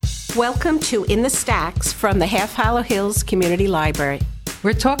Welcome to In the Stacks from the Half Hollow Hills Community Library.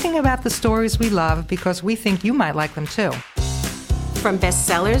 We're talking about the stories we love because we think you might like them too. From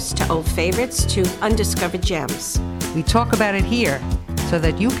bestsellers to old favorites to undiscovered gems. We talk about it here so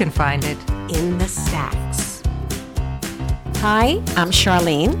that you can find it in the Stacks. Hi, I'm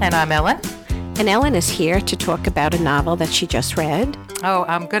Charlene. And I'm Ellen. And Ellen is here to talk about a novel that she just read. Oh,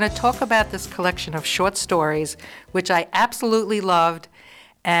 I'm going to talk about this collection of short stories, which I absolutely loved.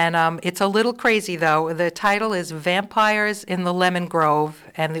 And it's a little crazy, though. The title is Vampires in the Lemon Grove,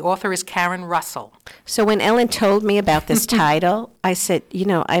 and the author is Karen Russell. So when Ellen told me about this title, I said,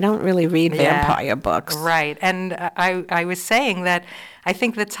 I don't really read vampire books. Right. And I was saying that I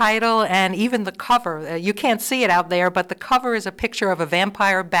think the title and even the cover, you can't see it out there, but the cover is a picture of a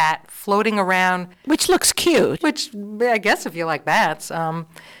vampire bat floating around. Which looks cute. Which, I guess, if you like bats. And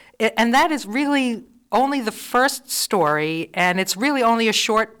that is really only the first story, and it's really only a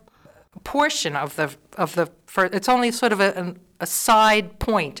short portion of the first. It's only sort of a side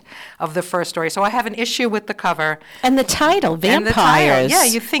point of the first story. So I have an issue with the cover. And the title, Vampires. And the title, yeah,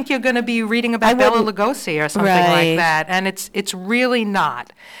 you think you're going to be reading about Bela Lugosi or something like that, and it's really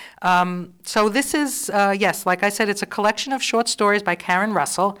not. So this is, yes, like I said, it's a collection of short stories by Karen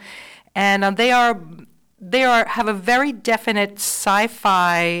Russell, and they have a very definite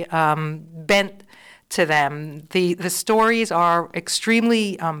sci-fi bent to them. The stories are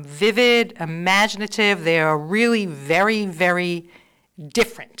extremely vivid, imaginative. They are really very, very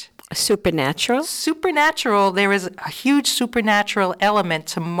different. Supernatural? Supernatural. There is a huge supernatural element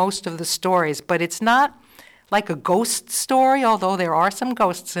to most of the stories, but it's not like a ghost story, although there are some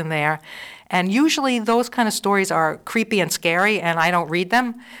ghosts in there. And usually those kind of stories are creepy and scary, and I don't read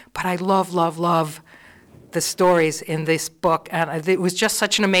them, but I love, love, love the stories in this book, and it was just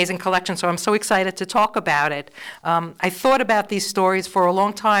such an amazing collection, so I'm so excited to talk about it. I thought about these stories for a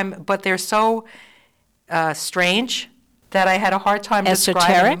long time, but they're so strange that I had a hard time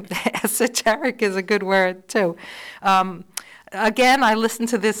describing them. Esoteric is a good word, too. Again, I listened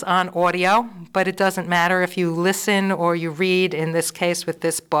to this on audio, but it doesn't matter if you listen or you read, in this case with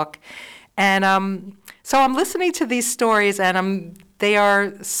this book. And so I'm listening to these stories, and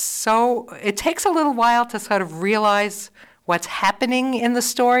it takes a little while to sort of realize what's happening in the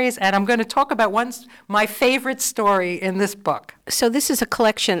stories, and I'm going to talk about my favorite story in this book. So this is a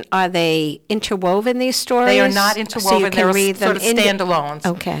collection. Are they interwoven, these stories? They are not interwoven. So you can read them sort of standalones,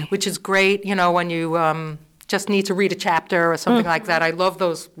 okay. Which is great, when you just need to read a chapter or something like that. I love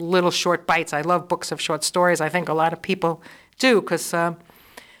those little short bites. I love books of short stories. I think a lot of people do because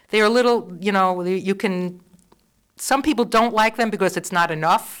they are little, you can... Some people don't like them because it's not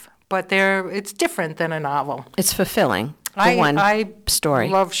enough, but it's different than a novel. It's fulfilling. I story.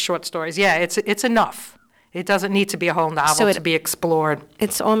 Love short stories. Yeah, it's enough. It doesn't need to be a whole novel to be explored.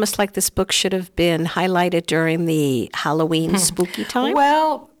 It's almost like this book should have been highlighted during the Halloween spooky time.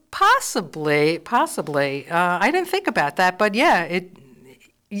 Well, possibly. I didn't think about that, but yeah,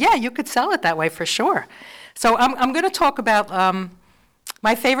 you could sell it that way for sure. So I'm going to talk about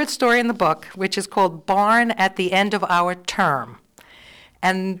my favorite story in the book, which is called Barn at the End of Our Term.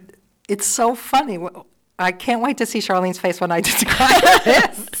 And it's so funny. I can't wait to see Charlene's face when I describe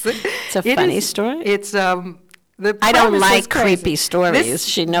this. It's a funny story? It's I don't like creepy stories.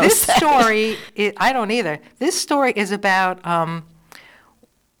 She knows this that. Story, I don't either. This story is about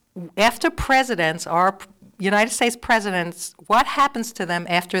after presidents, our United States presidents, what happens to them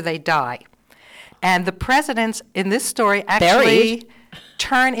after they die. And the presidents in this story actually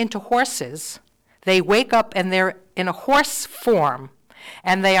turn into horses. They wake up and they're in a horse form,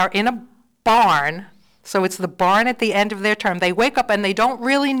 and they are in a barn. So it's the barn at the end of their term. They wake up and they don't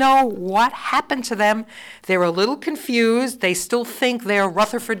really know what happened to them. They're a little confused. They still think they're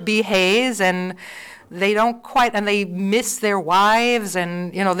Rutherford B. Hayes, and they don't quite, and they miss their wives,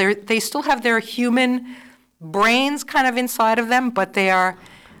 and they still have their human brains kind of inside of them, but their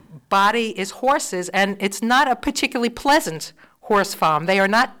body is horses, and it's not a particularly pleasant horse farm. They are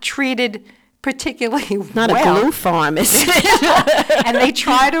not treated particularly not well. A glue farm, is it? And they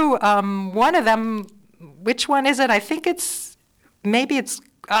try to, one of them, which one is it? I think I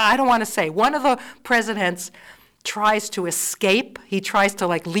don't want to say. One of the presidents tries to escape. He tries to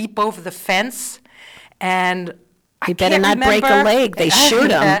leap over the fence, and he better not break a leg. They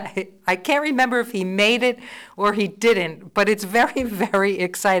shoot him. I can't remember if he made it or he didn't, but it's very, very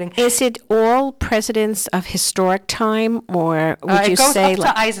exciting. Is it all presidents of historic time, or would you say? It goes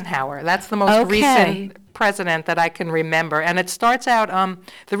up to Eisenhower. That's the most recent president that I can remember. And it starts out,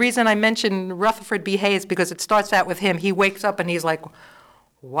 the reason I mentioned Rutherford B. Hayes, because it starts out with him. He wakes up and he's like,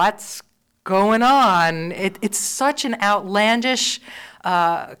 what's going on? It's such an outlandish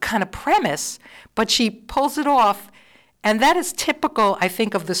kind of premise, but she pulls it off. And that is typical, I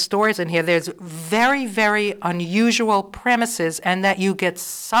think, of the stories in here. There's very, very unusual premises, and that you get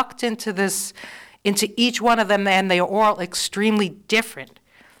sucked into each one of them, and they are all extremely different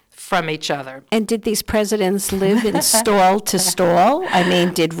from each other. And did these presidents live in stall to stall? I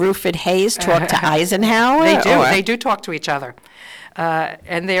mean, did Rupert Hayes talk to Eisenhower? They do. They do talk to each other.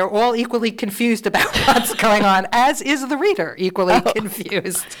 And they're all equally confused about what's going on, as is the reader equally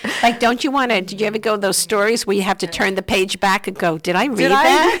confused. Like, don't you want to, did you ever go to those stories where you have to turn the page back and go, did I read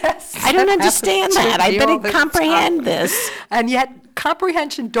that? Yes. I don't understand that. I better comprehend this. And yet,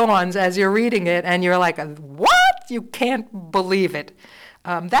 comprehension dawns as you're reading it, and you're like, what? You can't believe it.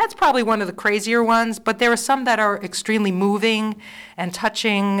 That's probably one of the crazier ones, but there are some that are extremely moving and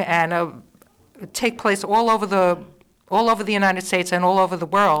touching and take place all over the United States and all over the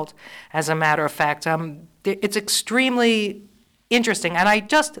world, as a matter of fact. It's extremely interesting. And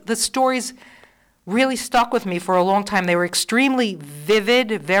the stories really stuck with me for a long time. They were extremely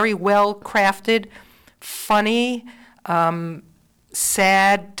vivid, very well crafted, funny,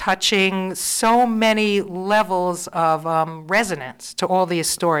 sad, touching, so many levels of resonance to all these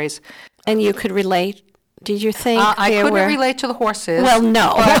stories. And you could relate, did you think I couldn't relate to the horses. Well,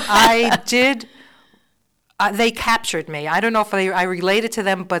 no. But I did. They captured me. I don't know if I related to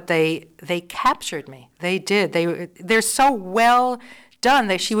them, but they captured me. They did. They're so well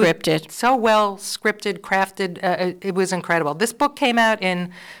done. She was scripted. So well scripted, crafted. It was incredible. This book came out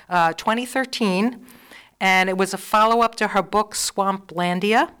in 2013, and it was a follow-up to her book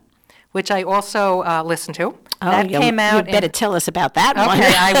Swamplandia, which I also listened to. That came out. You better tell us about that one.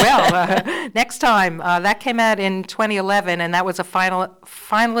 Okay, I will. Next time. That came out in 2011, and that was a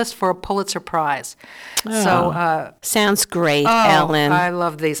finalist for a Pulitzer Prize. So sounds great, Ellen. I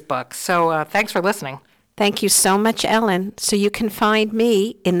love these books. So thanks for listening. Thank you so much, Ellen. So you can find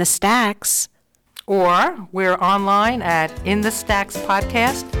me in the Stacks. Or we're online at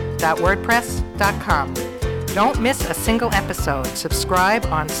inthestackspodcast.wordpress.com. Don't miss a single episode. Subscribe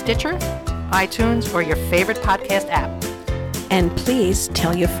on Stitcher, iTunes, or your favorite podcast app. And please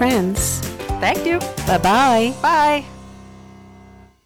tell your friends. Thank you. Bye-bye. Bye.